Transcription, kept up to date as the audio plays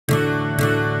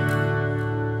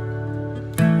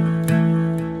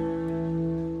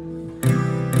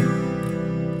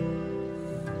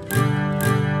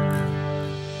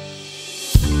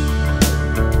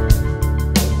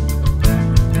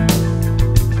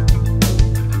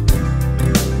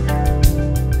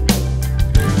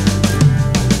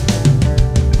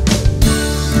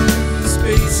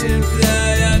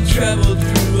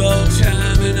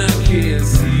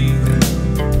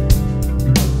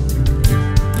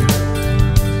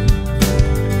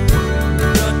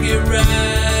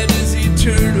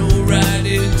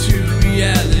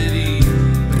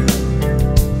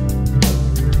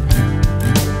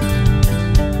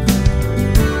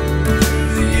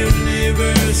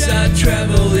space I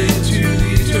travel into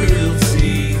the eternal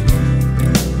sea.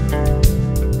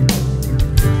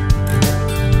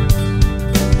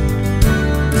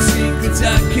 The secrets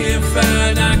I can't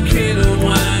find, I can't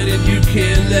unwind, and you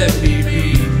can't let me be.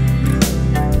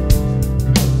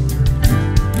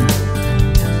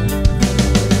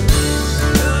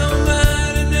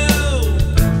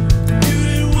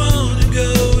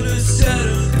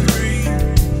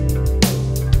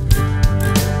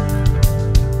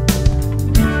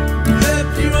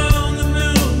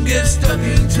 Stuck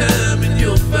in time and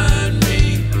you'll find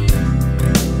me.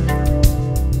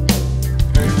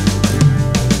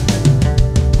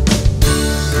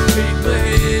 Take my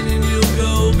hand and you'll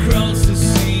go across the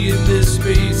sea in this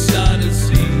space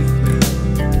odyssey.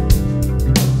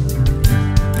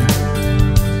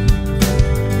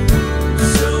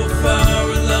 So far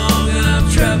along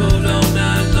I've traveled all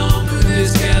night long through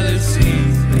this galaxy.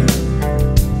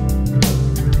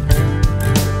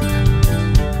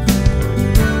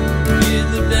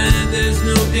 There's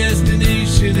no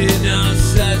destination in our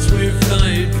sights, we're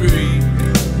flying free.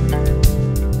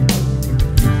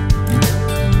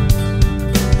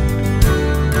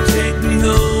 Take me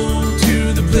home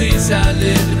to the place I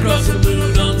lived across the